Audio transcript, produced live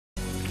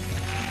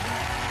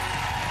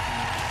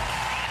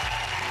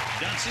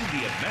dancing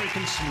the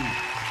American Smooth.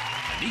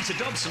 Anita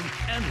Dobson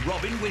and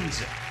Robin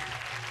Windsor.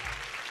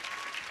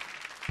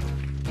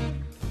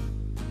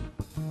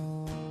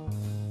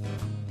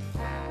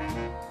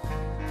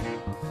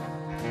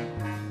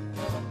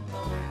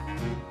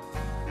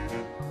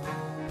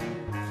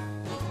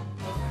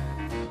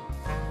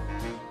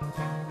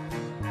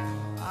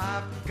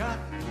 I've got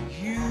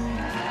you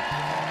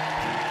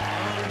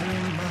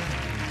under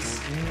my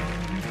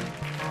skin.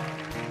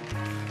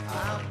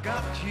 I've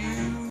got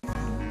you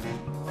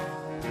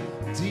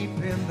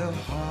deep in the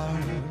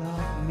heart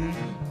of me.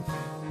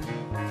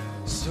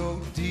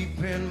 So deep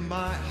in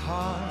my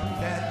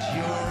heart that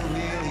you're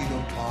really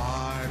a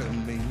part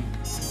of me.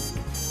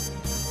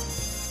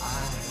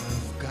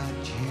 I've got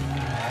you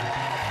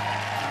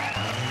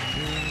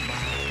under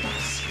my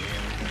skin.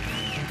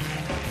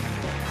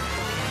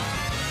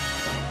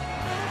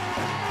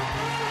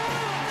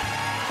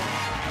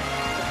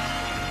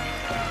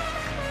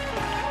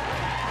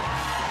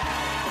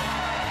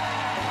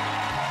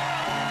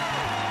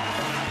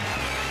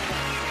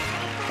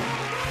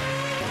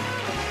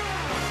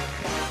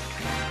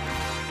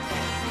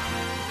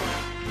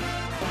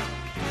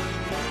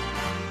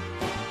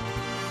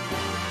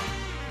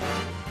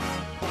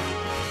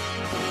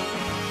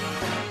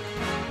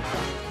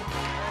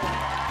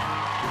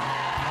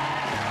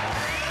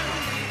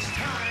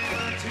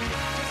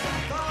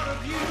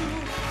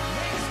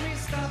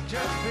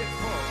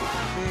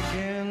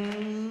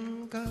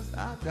 Cause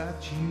I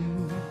got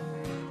you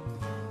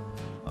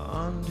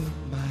under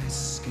my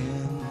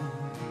skin,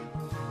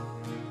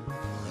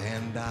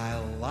 and I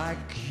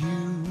like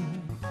you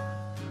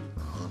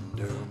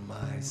under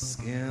my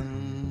skin.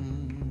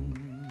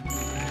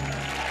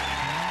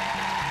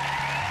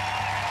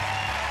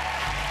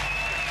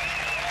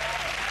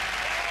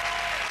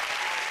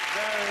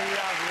 Very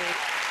lovely.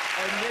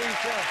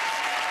 Anita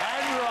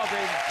and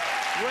Robin,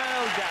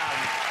 well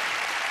done.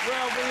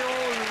 Well, we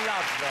all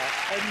love that.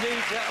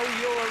 Anita, oh,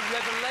 you're a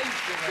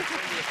revelation, I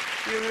tell you.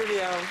 You really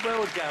are.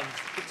 Well done,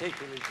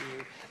 particularly to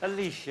you.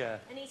 Alicia.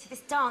 Anita,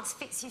 this dance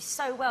fits you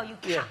so well. You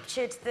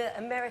captured the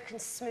American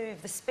Smooth,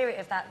 the spirit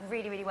of that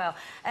really, really well.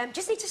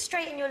 Just need to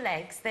straighten your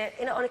legs.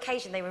 On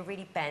occasion, they were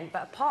really bent,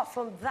 but apart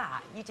from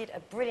that, you did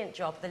a brilliant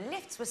job. The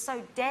lifts were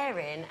so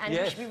daring, and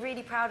you should be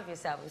really proud of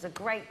yourself. It was a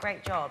great,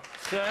 great job.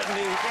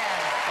 Certainly. Yeah.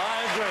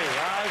 I agree.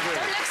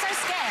 Don't look so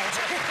scared.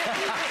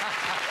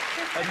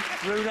 And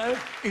Bruno?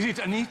 Is it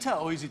Anita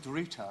or is it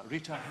Rita?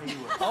 Rita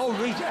Hayworth. Oh,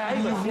 Rita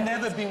Hayworth. You've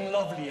never been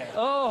lovelier.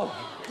 Oh.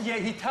 Yeah,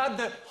 it had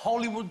the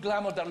Hollywood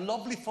glamour, that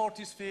lovely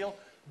 40s feel.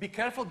 Be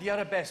careful, the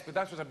arabesque, but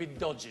that was a bit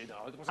dodgy,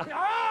 though. It was like,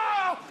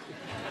 ah!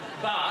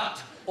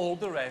 But all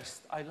the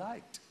rest I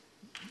liked.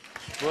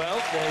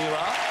 Well, there you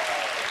are.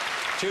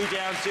 2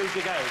 down, 2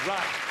 to go.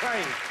 Right,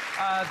 Craig.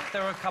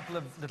 There were a couple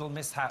of little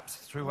mishaps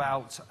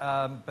throughout,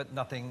 but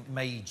nothing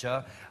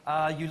major.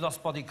 You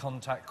lost body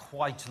contact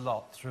quite a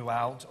lot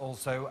throughout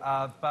also,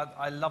 but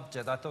I loved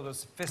it. I thought it was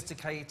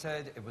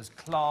sophisticated, it was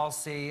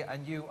classy,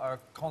 and you are a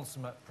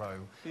consummate pro.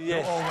 Yes,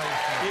 You're always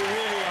you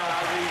really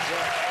are,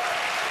 Lisa.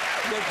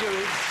 You're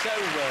doing so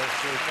well,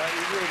 Super.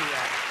 You really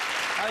are.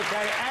 OK,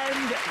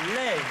 and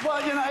Len.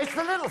 Well, you know, it's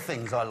the little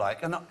things I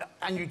like.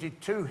 And you did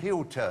 2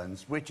 heel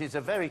turns, which is a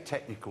very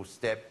technical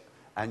step,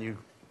 and you...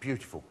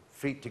 beautiful.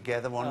 Feet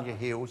together on your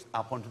heels,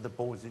 up onto the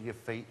balls of your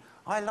feet.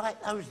 I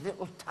like those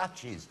little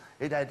touches.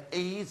 It had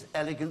ease,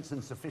 elegance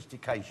and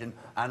sophistication,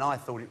 and I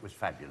thought it was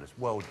fabulous.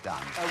 Well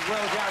done.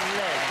 Well done,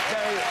 Len.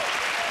 So,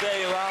 there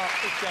you are.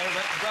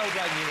 Well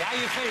done, you. How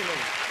are you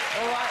feeling?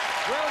 All right.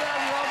 Well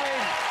done,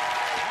 Robin.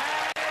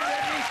 And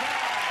Anita.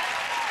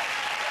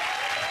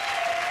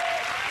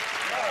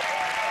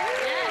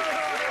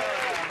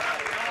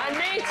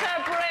 Anita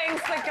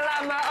brings the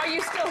glamour. Are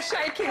you still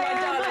shaking, my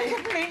darling?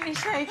 I'm completely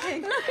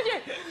shaking. Look at you.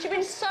 You've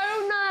been so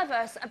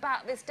nervous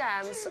about this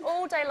dance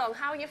all day long.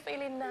 How are you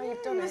feeling now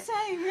you've done it? The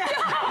same, yeah.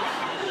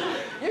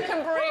 You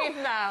can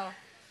breathe now.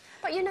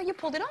 But, you know, you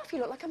pulled it off. You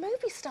look like a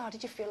movie star.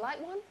 Did you feel like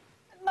one?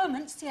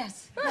 Moments,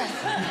 yes. There were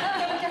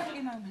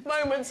definitely moments.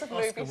 Moments of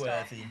movie star.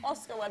 Oscar-worthy.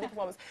 Oscar-worthy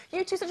performance.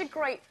 You two, such a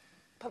great,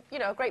 you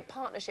know, a great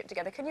partnership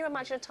together. Can you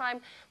imagine a time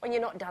when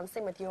you're not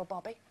dancing with your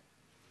Bobby?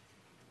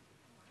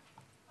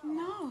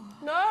 No.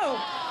 No.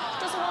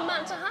 Doesn't want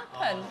that to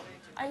happen.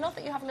 I love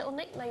that you have a little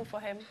nickname for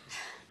him.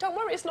 Don't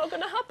worry, it's not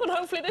going to happen,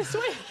 hopefully, this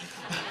week.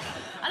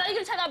 And are you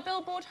going to take that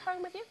billboard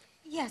home with you?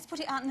 Yes, put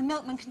it out and the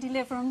milkman can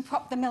deliver and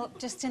prop the milk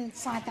just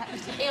inside that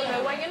little... He'll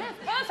know where you live.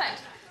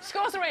 Perfect.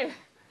 Scores are in.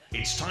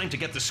 It's time to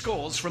get the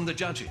scores from the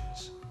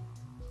judges.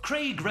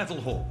 Craig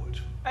Revel-Horwood.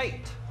 8.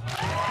 8.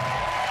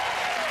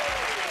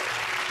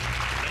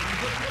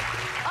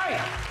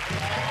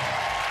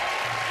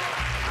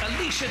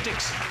 Alicia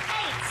Dixon. 8.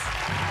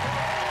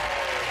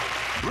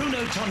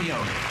 Bruno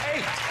Tognoni.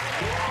 8.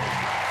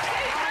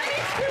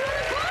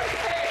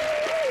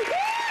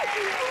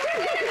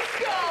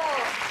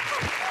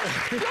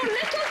 Your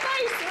little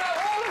face through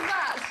all of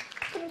that.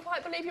 Couldn't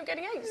quite believe you were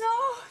getting 8. No,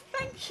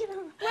 thank you.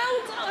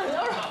 Well done.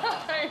 All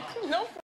right. Lovely.